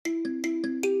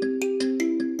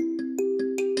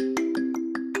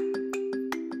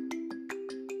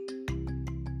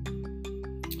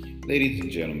Ladies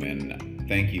and gentlemen,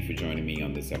 thank you for joining me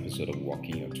on this episode of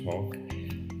Walking Your Talk.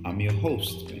 I'm your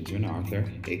host, Benjamin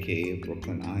Arthur, aka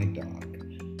Brooklyn Eye Dog.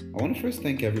 I want to first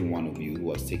thank every one of you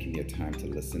who has taken their time to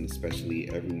listen, especially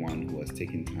everyone who has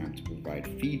taken time to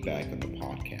provide feedback on the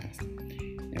podcast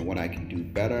and what I can do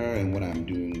better and what I'm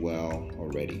doing well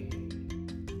already.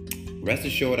 Rest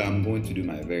assured, I'm going to do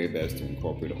my very best to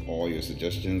incorporate all your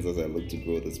suggestions as I look to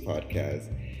grow this podcast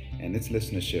and its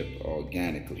listenership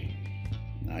organically.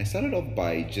 I started off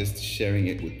by just sharing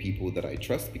it with people that I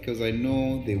trust because I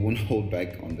know they won't hold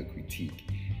back on the critique.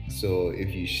 So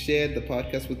if you shared the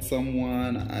podcast with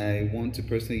someone, I want to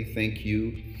personally thank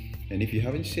you. And if you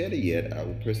haven't shared it yet, I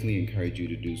would personally encourage you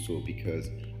to do so because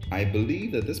I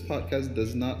believe that this podcast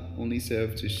does not only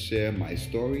serve to share my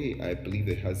story, I believe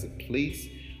it has a place.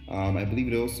 I believe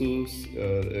it also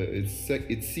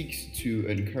it seeks to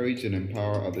encourage and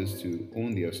empower others to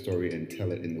own their story and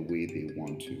tell it in the way they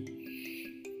want to.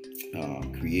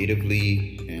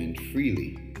 Creatively and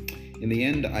freely. In the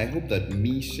end, I hope that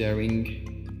me sharing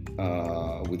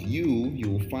with you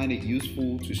will find it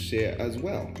useful to share as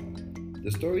well.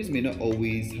 The stories may not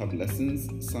always have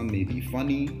lessons. Some may be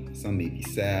funny, some may be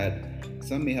sad,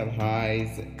 some may have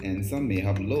highs, and some may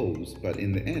have lows. But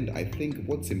in the end, I think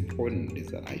what's important is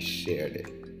that I shared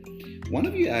it. One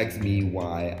of you asked me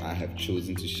why I have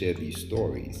chosen to share these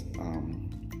stories.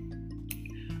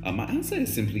 My answer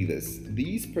is simply this.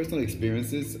 These personal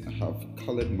experiences have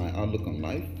colored my outlook on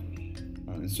life.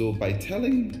 And so by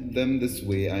telling them this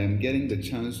way, I am getting the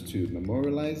chance to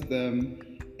memorialize them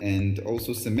and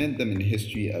also cement them in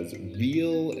history as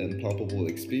real and palpable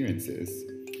experiences.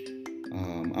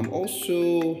 I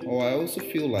also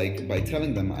feel like by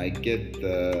telling them, I get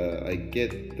the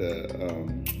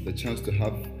chance to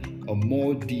have a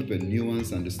more deep and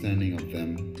nuanced understanding of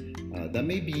them that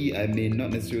maybe I may not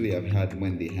necessarily have had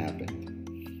when they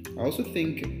happened. I also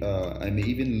think I may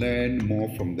even learn more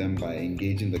from them by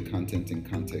engaging the content and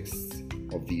context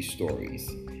of these stories.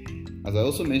 As I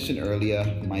also mentioned earlier,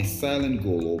 my silent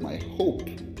goal or my hope,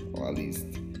 or at least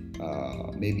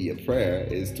maybe a prayer,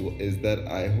 is that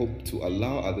I hope to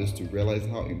allow others to realize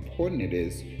how important it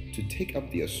is to take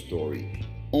up their story,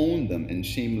 own them, and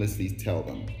shamelessly tell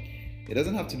them. It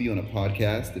doesn't have to be on a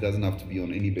podcast. It doesn't have to be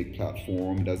on any big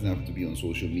platform. It doesn't have to be on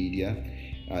social media.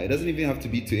 It doesn't even have to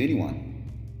be to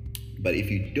anyone. But if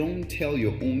you don't tell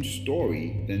your own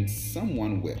story, then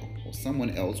someone will, or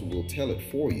someone else will tell it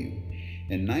for you.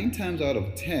 And 9 times out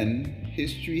of 10,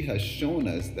 history has shown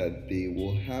us that they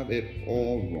will have it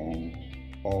all wrong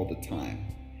all the time.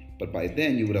 But by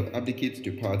then, you would have abdicated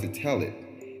your power to tell it,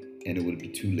 and it would be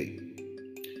too late.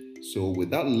 So with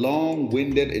that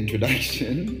long-winded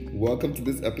introduction, welcome to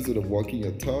this episode of Walking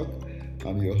Your Talk.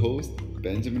 I'm your host,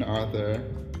 Benjamin Arthur,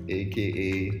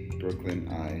 aka Brooklyn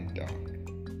Eye Dog.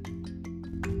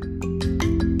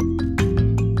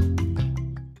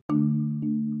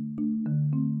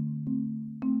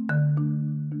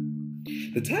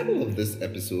 The title of this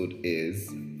episode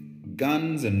is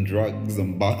Guns and Drugs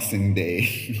on Boxing Day.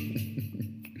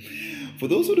 For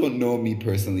those who don't know me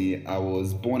personally, I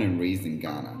was born and raised in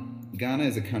Ghana. Ghana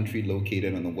is a country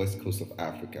located on the west coast of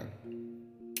Africa.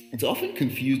 It's often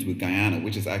confused with Guyana,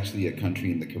 which is actually a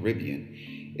country in the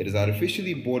Caribbean. It is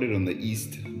artificially bordered on the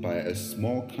east by a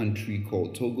small country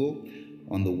called Togo,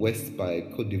 on the west by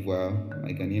Cote d'Ivoire, my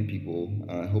Ghanaian people,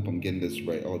 I hope I'm getting this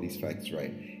right, all these facts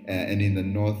right, and in the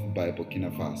north by Burkina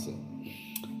Faso.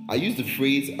 I use the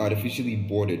phrase artificially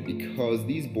bordered because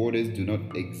these borders do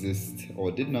not exist or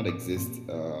did not exist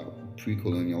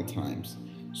pre-colonial times.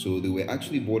 So they were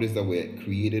actually borders that were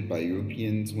created by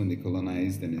Europeans when they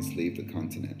colonized and enslaved the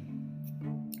continent.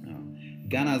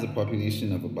 Ghana has a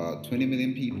population of about 20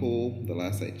 million people, the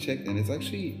last I checked, and it's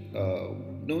actually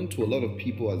known to a lot of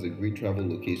people as a great travel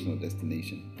location or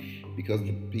destination because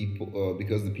the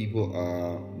people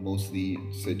are mostly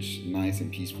such nice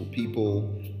and peaceful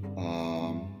people,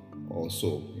 or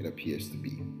so it appears to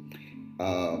be.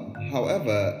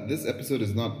 However, this episode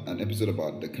is not an episode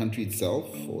about the country itself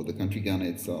or the country Ghana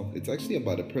itself. It's actually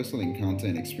about a personal encounter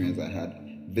and experience I had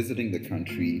visiting the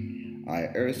country I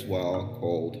erstwhile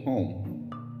called home.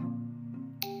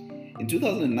 In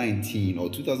 2019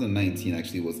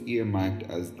 actually was earmarked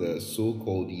as the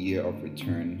so-called Year of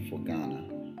Return for Ghana.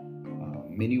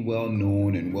 Many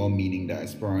well-known and well-meaning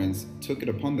diasporans took it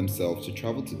upon themselves to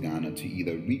travel to Ghana to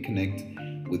either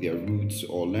reconnect with their roots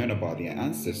or learn about their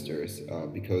ancestors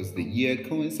because the year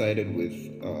coincided with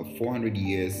 400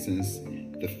 years since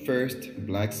the first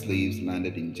black slaves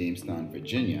landed in Jamestown,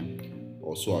 Virginia,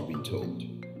 or so I've been told.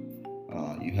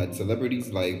 You had celebrities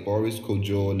like Boris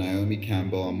Kodjoe, Naomi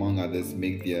Campbell, among others,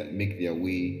 make their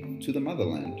way to the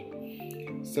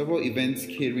motherland. Several events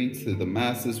catering to the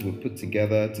masses were put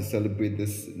together to celebrate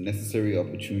this necessary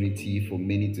opportunity for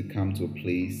many to come to a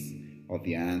place of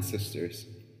their ancestors.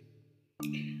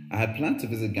 I had planned to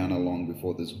visit Ghana long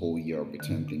before this whole year of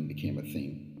return thing became a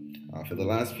thing. For the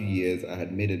last few years, I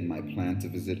had made it my plan to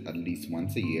visit at least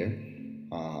once a year.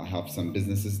 I have some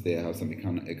businesses there, I have some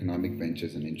economic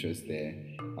ventures and interests there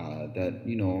that,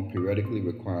 periodically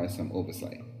require some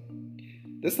oversight.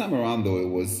 This time around, though, it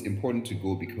was important to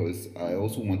go because I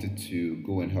also wanted to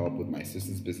go and help with my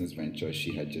sister's business venture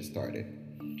she had just started.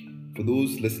 For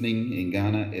those listening in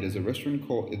Ghana, it's a restaurant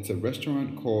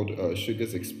called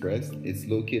Sugars Express. It's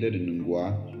located in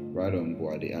Ngwa, right on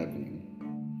Boade Avenue.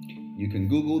 You can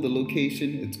Google the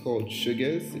location. It's called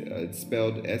Sugars. It's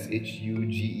spelled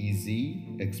Shugez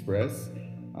Express.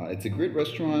 It's a great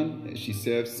restaurant. She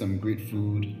serves some great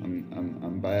food.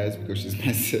 I'm biased because she's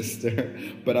my sister,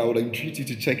 but I would entreat you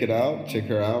to check her out.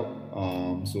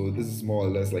 So this is more or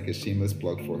less like a shameless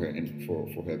plug for her and for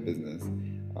her business.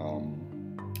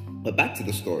 But back to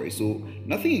the story. So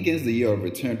nothing against the year of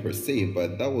return per se,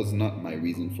 but that was not my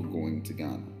reason for going to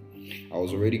Ghana. I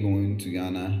was already going to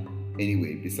Ghana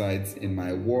anyway. Besides, in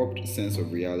my warped sense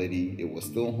of reality, it's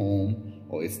still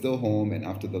home. And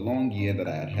after the long year that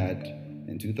I had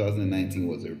and 2019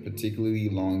 was a particularly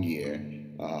long year,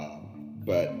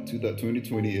 but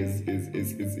 2020 is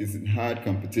in hard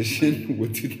competition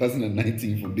with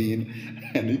 2019 for being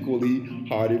an equally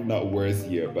hard, if not worse,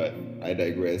 year. But I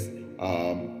digress.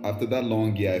 After that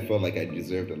long year, I felt like I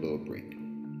deserved a little break.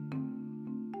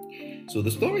 So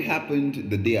the story happened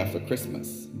the day after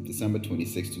Christmas, December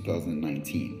 26,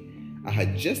 2019. I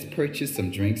had just purchased some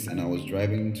drinks and I was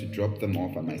driving to drop them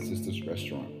off at my sister's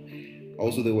restaurant.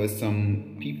 Also, there were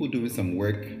some people doing some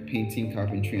work, painting,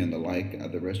 carpentry, and the like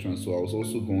at the restaurant, so I was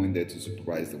also going there to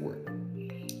supervise the work.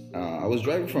 I was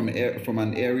driving from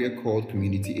an area called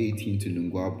Community 18 to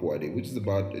Lungwa Boade, which is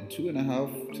about a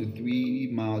 2.5 to 3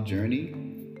 mile journey.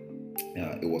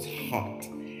 It was hot,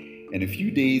 and a few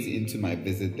days into my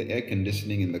visit, the air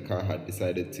conditioning in the car had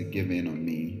decided to give in on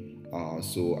me.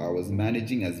 So I was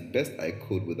managing as best I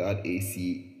could without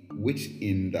AC, which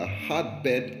in the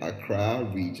hotbed Accra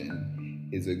region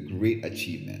is a great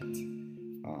achievement.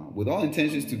 With all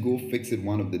intentions to go fix it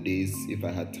one of the days if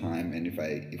I had time and if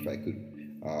I could,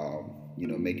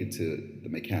 make it to the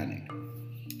mechanic.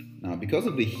 Now, because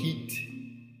of the heat,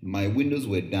 my windows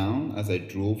were down as I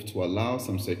drove to allow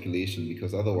some circulation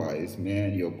because otherwise,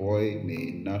 man, your boy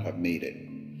may not have made it.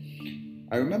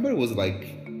 I remember it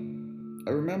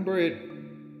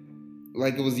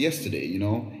like it was yesterday,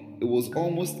 It was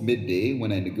almost midday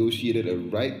when I negotiated a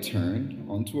right turn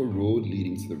onto a road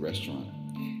leading to the restaurant.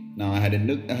 Now, I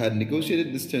had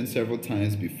negotiated this turn several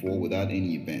times before without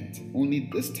any event. Only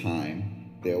this time,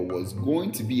 there was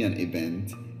going to be an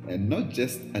event, and not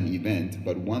just an event,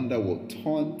 but one that will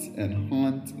taunt and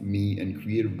haunt me and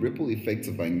create ripple effects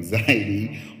of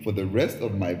anxiety for the rest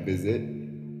of my visit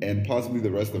and possibly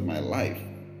the rest of my life.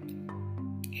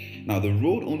 Now, the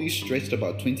road only stretched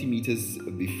about 20 meters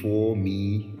before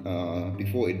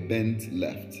it bent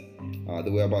left.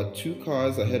 There were about 2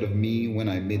 cars ahead of me when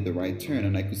I made the right turn,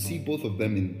 and I could see both of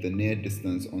them in the near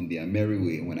distance on their merry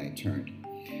way when I turned.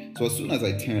 So as soon as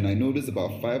I turned, I noticed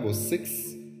about 5 or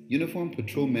 6 uniformed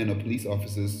patrolmen or police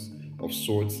officers of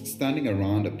sorts standing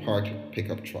around a parked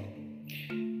pickup truck.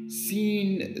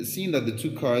 Seeing that the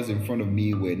 2 cars in front of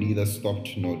me were neither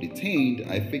stopped nor detained,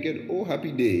 I figured, oh,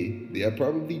 happy day, they are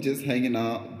probably just hanging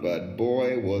out, but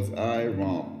boy, was I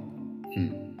wrong.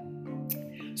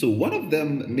 So one of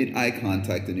them made eye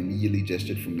contact and immediately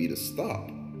gestured for me to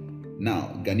stop.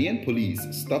 Now, Ghanaian police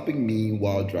stopping me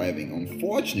while driving,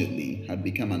 unfortunately, had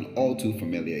become an all too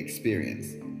familiar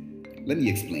experience. Let me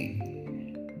explain.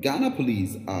 Ghana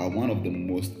police are one of the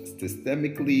most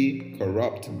systemically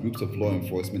corrupt groups of law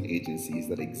enforcement agencies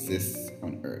that exists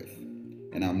on earth.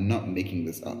 And I'm not making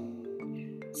this up.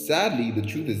 Sadly, the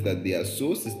truth is that they are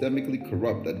so systemically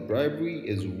corrupt that bribery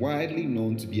is widely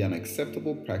known to be an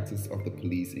acceptable practice of the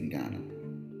police in Ghana.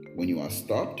 When you are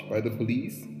stopped by the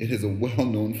police, it is a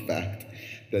well-known fact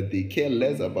that they care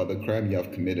less about the crime you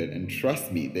have committed, and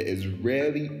trust me, there is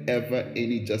rarely ever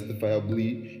any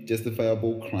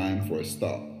justifiable crime for a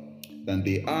stop than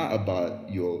they are about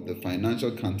the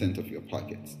financial content of your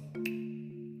pockets.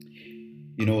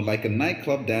 Like a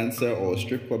nightclub dancer or a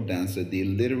strip club dancer, they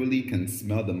literally can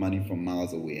smell the money from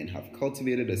miles away and have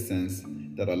cultivated a sense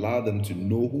that allow them to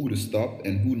know who to stop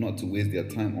and who not to waste their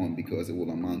time on because it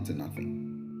will amount to nothing.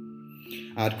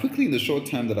 I had quickly, in the short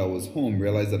time that I was home,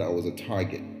 realized that I was a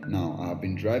target. Now, I've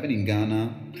been driving in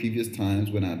Ghana previous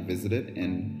times when I had visited,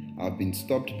 and I've been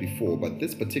stopped before, but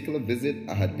this particular visit,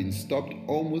 I had been stopped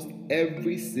almost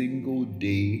every single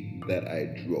day that I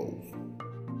drove.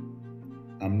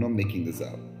 I'm not making this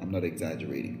up, I'm not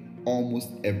exaggerating. Almost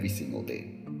every single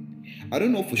day. I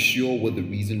don't know for sure what the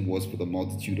reason was for the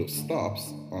multitude of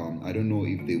stops. I don't know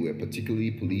if they were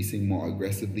particularly policing more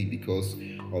aggressively because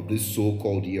of this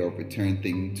so-called year of return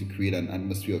thing to create an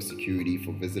atmosphere of security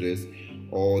for visitors,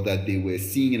 or that they were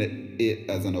seeing it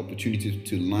as an opportunity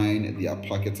to line their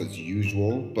pockets as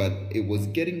usual. But it was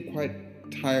getting quite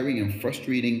tiring and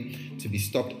frustrating to be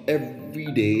stopped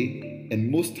every day,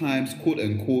 and most times, quote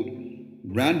unquote,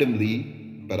 randomly,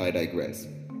 but I digress.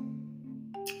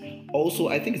 Also,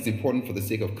 I think it's important for the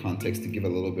sake of context to give a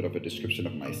little bit of a description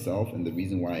of myself and the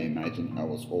reason why I imagine I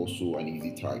was also an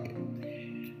easy target.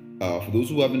 For those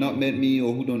who have not met me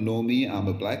or who don't know me, I'm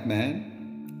a black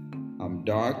man. I'm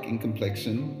dark in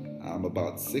complexion. I'm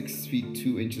about 6 feet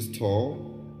 2 inches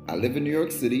tall. I live in New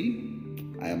York City.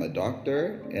 I am a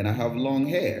doctor and I have long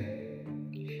hair.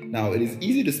 Now, it is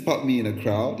easy to spot me in a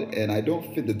crowd, and I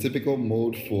don't fit the typical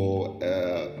mold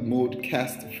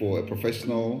cast for a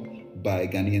professional by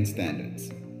Ghanaian standards.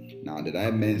 Now, did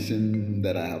I mention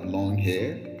that I have long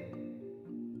hair?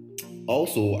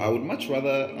 Also, I'm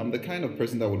the kind of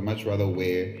person that would much rather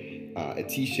wear a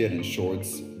t-shirt and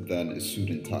shorts than a suit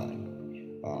and tie.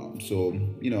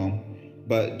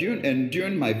 But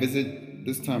during my visit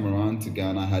this time around to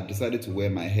Ghana, I had decided to wear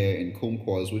my hair in comb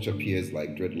coils, which appears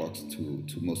like dreadlocks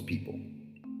to most people.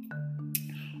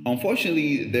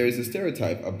 Unfortunately, there is a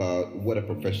stereotype about what a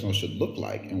professional should look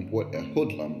like and what a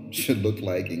hoodlum should look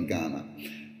like in Ghana.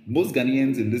 Most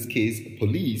Ghanaians, in this case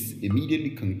police, immediately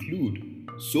conclude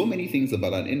so many things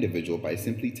about an individual by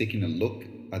simply taking a look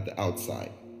at the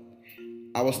outside.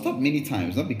 I was stopped many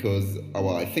times, not because,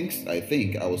 I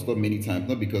think I was stopped many times,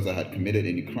 not because I had committed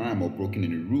any crime or broken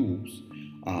any rules.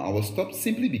 I was stopped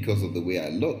simply because of the way I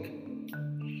look.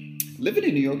 Living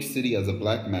in New York City as a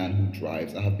black man who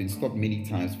drives, I have been stopped many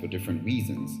times for different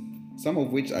reasons, some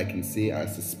of which I can say I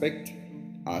suspect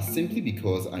are simply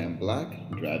because I am black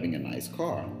driving a nice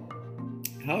car.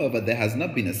 However, there has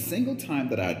not been a single time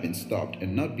that I had been stopped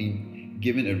and not been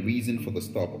given a reason for the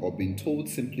stop or been told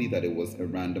simply that it was a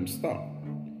random stop.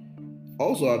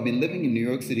 Also, I've been living in New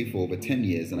York City for over 10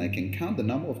 years, and I can count the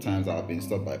number of times I've been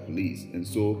stopped by police. And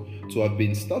so to have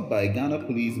been stopped by Ghana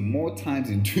police more times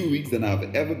in 2 weeks than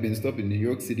I've ever been stopped in New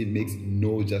York City makes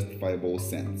no justifiable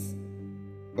sense.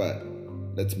 But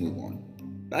let's move on.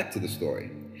 Back to the story.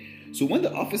 So when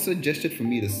the officer gestured for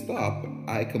me to stop,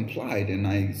 I complied and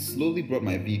I slowly brought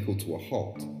my vehicle to a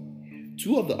halt.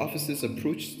 Two of the officers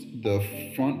approached the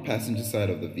front passenger side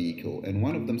of the vehicle, and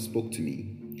one of them spoke to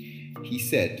me. He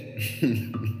said,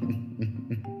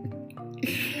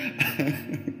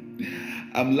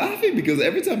 I'm laughing because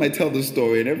every time I tell the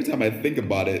story and every time I think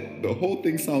about it, the whole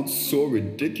thing sounds so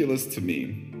ridiculous to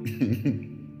me.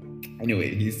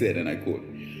 Anyway, he said, and I quote,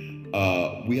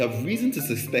 we have reason to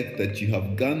suspect that you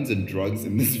have guns and drugs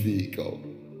in this vehicle.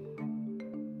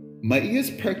 My ears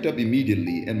perked up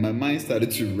immediately and my mind started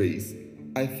to race.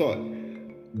 I thought,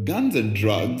 guns and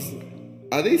drugs?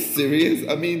 Are they serious?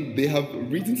 I mean, they have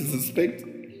reason to suspect.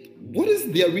 What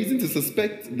is their reason to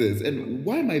suspect this? And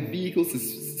why my vehicle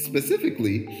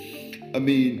specifically? I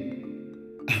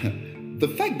mean, the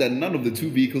fact that none of the two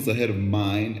vehicles ahead of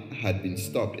mine had been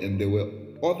stopped and there were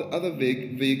other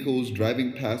vehicles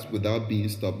driving past without being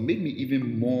stopped made me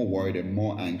even more worried and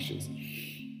more anxious.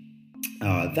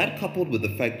 That coupled with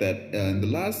the fact that in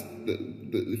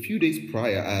the few days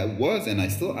prior, I was and I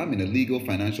still am in a legal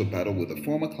financial battle with a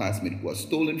former classmate who has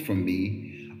stolen from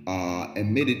me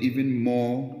and made it even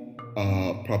more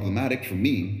problematic for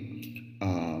me.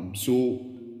 And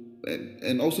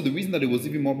also the reason that it was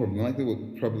even more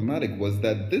problematic was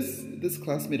that this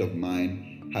classmate of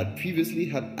mine had previously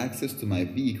had access to my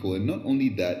vehicle, and not only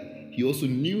that, he also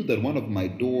knew that one of my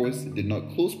doors did not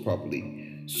close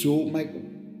properly. So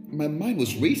my mind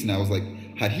was racing. I was like,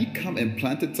 had he come and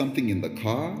planted something in the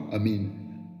car? I mean,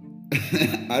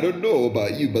 I don't know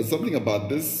about you, but something about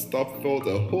this stop felt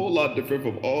a whole lot different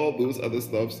from all those other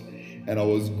stops, and I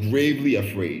was gravely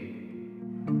afraid.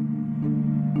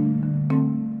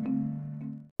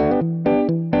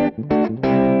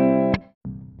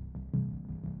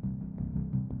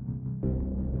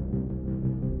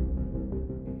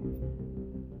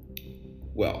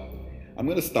 Well, I'm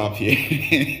going to stop here.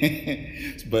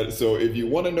 But so if you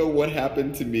want to know what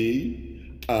happened to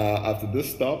me, After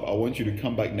this stop, I want you to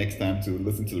come back next time to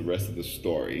listen to the rest of the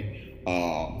story.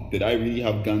 Did I really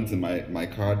have guns in my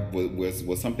car?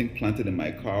 Was something planted in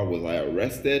my car? Was I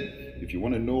arrested? If you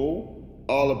want to know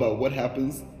all about what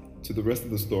happens to the rest of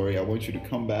the story, I want you to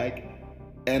come back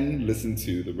and listen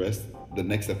to the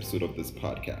next episode of this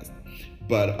podcast.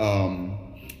 But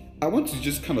I want to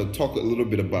just kind of talk a little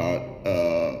bit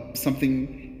about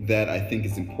something that I think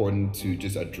is important to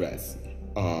just address.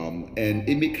 And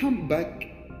it may come back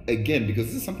again because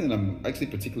this is something that I'm actually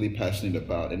particularly passionate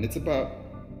about, and it's about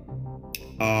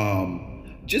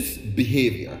just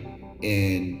behavior.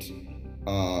 And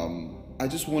I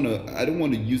don't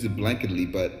want to use it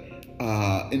blanketly, but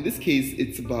in this case,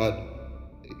 it's about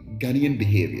Ghanaian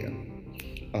behavior.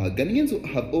 Ghanaians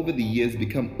have over the years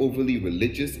become overly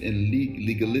religious and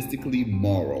legalistically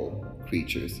moral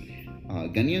creatures.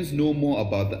 Ghanaians know more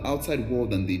about the outside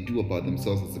world than they do about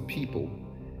themselves as a people.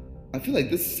 I feel like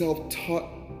this self-taught,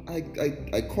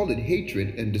 I call it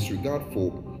hatred and disregard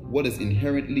for what is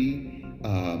inherently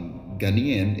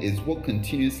Ghanaian is what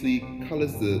continuously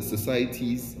colors the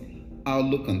society's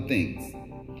outlook on things.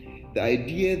 The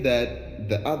idea that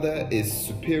the other is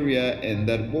superior and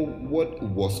that what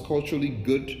was culturally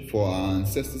good for our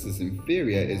ancestors is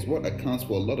inferior is what accounts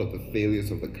for a lot of the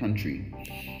failures of the country.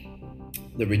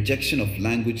 The rejection of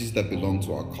languages that belong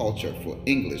to our culture for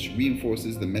English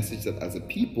reinforces the message that as a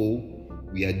people,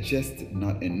 we are just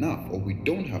not enough, or we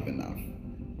don't have enough.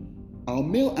 Our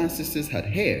male ancestors had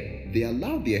hair. They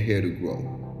allowed their hair to grow.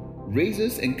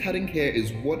 Razors and cutting hair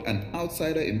is what an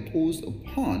outsider imposed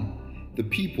upon the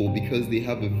people because they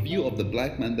have a view of the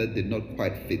black man that did not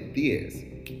quite fit theirs.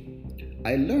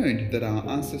 I learned that our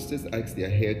ancestors asked their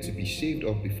hair to be shaved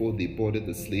off before they boarded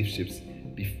the slave ships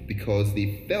because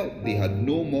they felt they had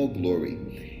no more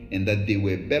glory and that they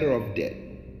were better off dead.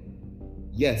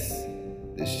 Yes,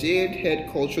 the shaved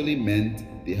head culturally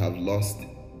meant they have lost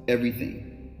everything.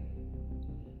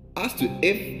 As to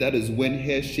if that is when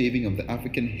hair shaving of the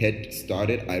African head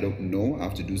started, I don't know. I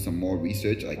have to do some more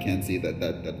research. I can't say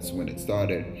that's when it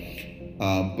started.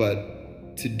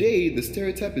 But today, the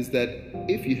stereotype is that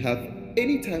if you have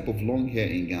any type of long hair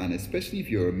in Ghana, especially if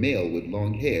you're a male with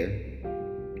long hair,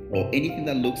 or anything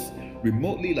that looks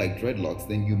remotely like dreadlocks,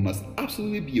 then you must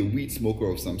absolutely be a weed smoker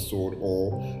of some sort,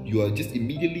 or you are just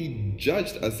immediately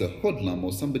judged as a hoodlum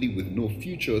or somebody with no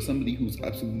future or somebody who's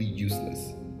absolutely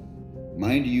useless.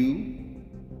 Mind you,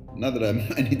 not that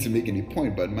I need to make any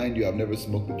point, but mind you, I've never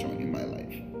smoked a joint in my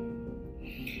life.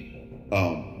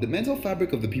 The mental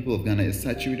fabric of the people of Ghana is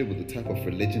saturated with the type of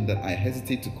religion that I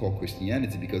hesitate to call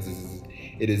Christianity because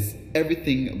it is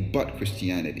everything but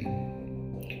Christianity.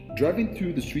 Driving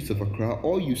through the streets of Accra,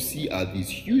 all you see are these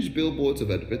huge billboards of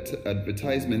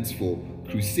advertisements for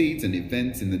crusades and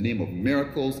events in the name of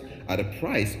miracles at a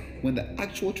price when the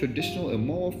actual traditional and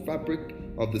moral fabric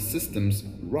of the systems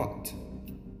rot.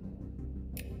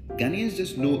 Ghanaians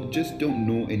just don't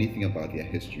know anything about their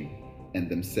history and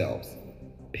themselves.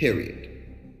 Period.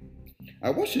 I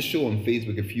watched a show on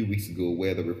Facebook a few weeks ago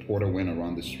where the reporter went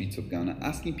around the streets of Ghana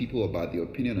asking people about their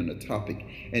opinion on a topic,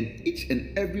 and each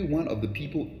and every one of the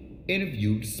people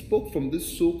interviewed spoke from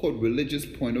this so-called religious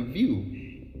point of view.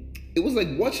 It was like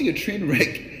watching a train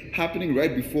wreck happening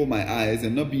right before my eyes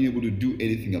and not being able to do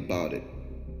anything about it.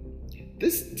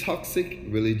 This toxic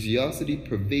religiosity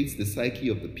pervades the psyche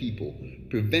of the people,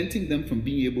 preventing them from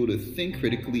being able to think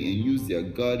critically and use their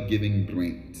God-given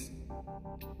brains,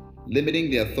 limiting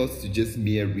their thoughts to just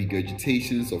mere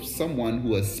regurgitations of someone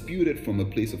who has spewed it from a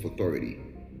place of authority.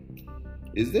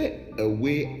 Is there a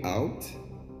way out?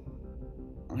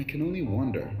 I can only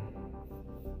wonder.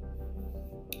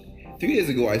 3 days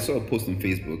ago, I saw a post on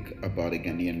Facebook about a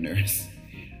Ghanaian nurse.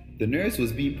 The nurse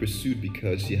was being pursued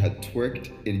because she had twerked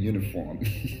in uniform.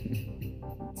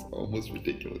 It's almost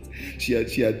ridiculous. She had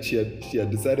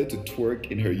decided to twerk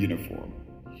in her uniform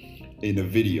in a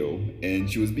video,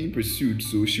 and she was being pursued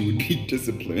so she would be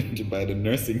disciplined by the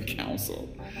nursing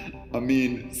council. I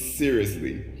mean,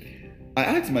 seriously. I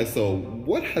asked myself,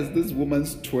 what has this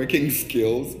woman's twerking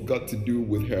skills got to do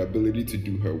with her ability to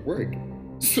do her work?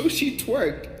 So she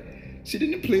twerked. She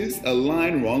didn't place a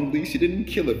line wrongly. She didn't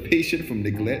kill a patient from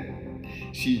neglect.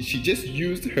 She just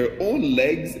used her own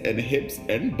legs and hips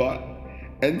and butt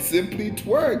and simply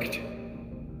twerked.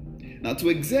 Now, to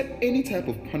exert any type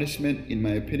of punishment, in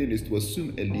my opinion, is to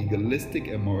assume a legalistic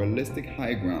and moralistic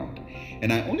high ground.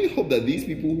 And I only hope that these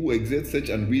people who exert such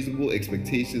unreasonable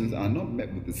expectations are not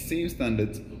met with the same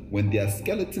standards when their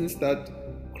skeletons start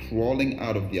crawling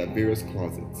out of their various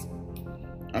closets.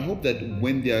 I hope that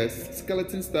when their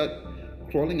skeletons start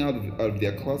crawling out of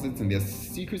their closets and their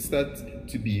secrets start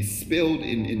to be spilled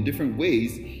in different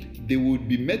ways, they would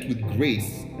be met with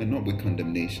grace and not with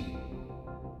condemnation,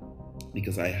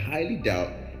 because I highly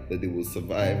doubt that they will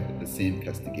survive the same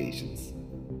castigations.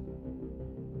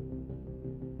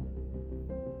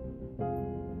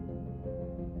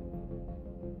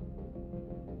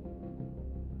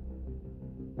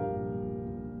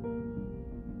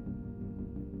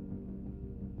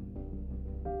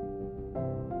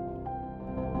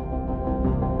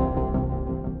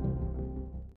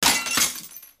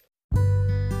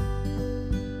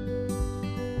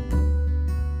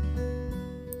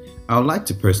 I would like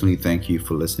to personally thank you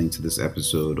for listening to this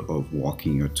episode of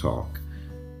Walking Your Talk.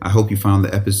 I hope you found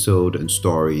the episode and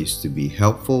stories to be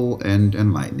helpful and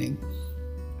enlightening.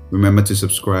 Remember to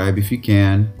subscribe if you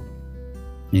can,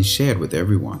 and share it with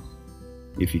everyone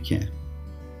if you can.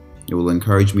 It will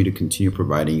encourage me to continue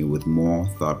providing you with more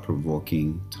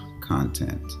thought-provoking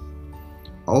content.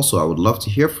 Also, I would love to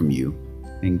hear from you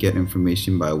and get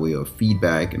information by way of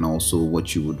feedback and also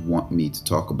what you would want me to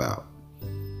talk about.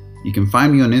 You can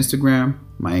find me on Instagram.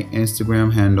 My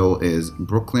Instagram handle is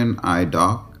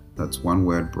BrooklynIDoc. That's one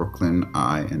word, Brooklyn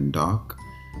I and Doc.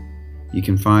 You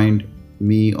can find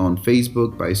me on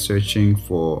Facebook by searching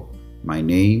for my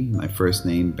name, my first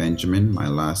name Benjamin, my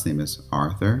last name is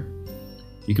Arthur.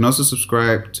 You can also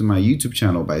subscribe to my YouTube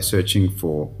channel by searching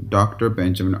for Dr.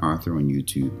 Benjamin Arthur on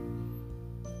YouTube.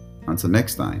 Until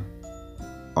next time,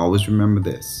 always remember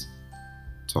this: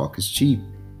 talk is cheap,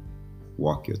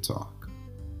 walk your talk.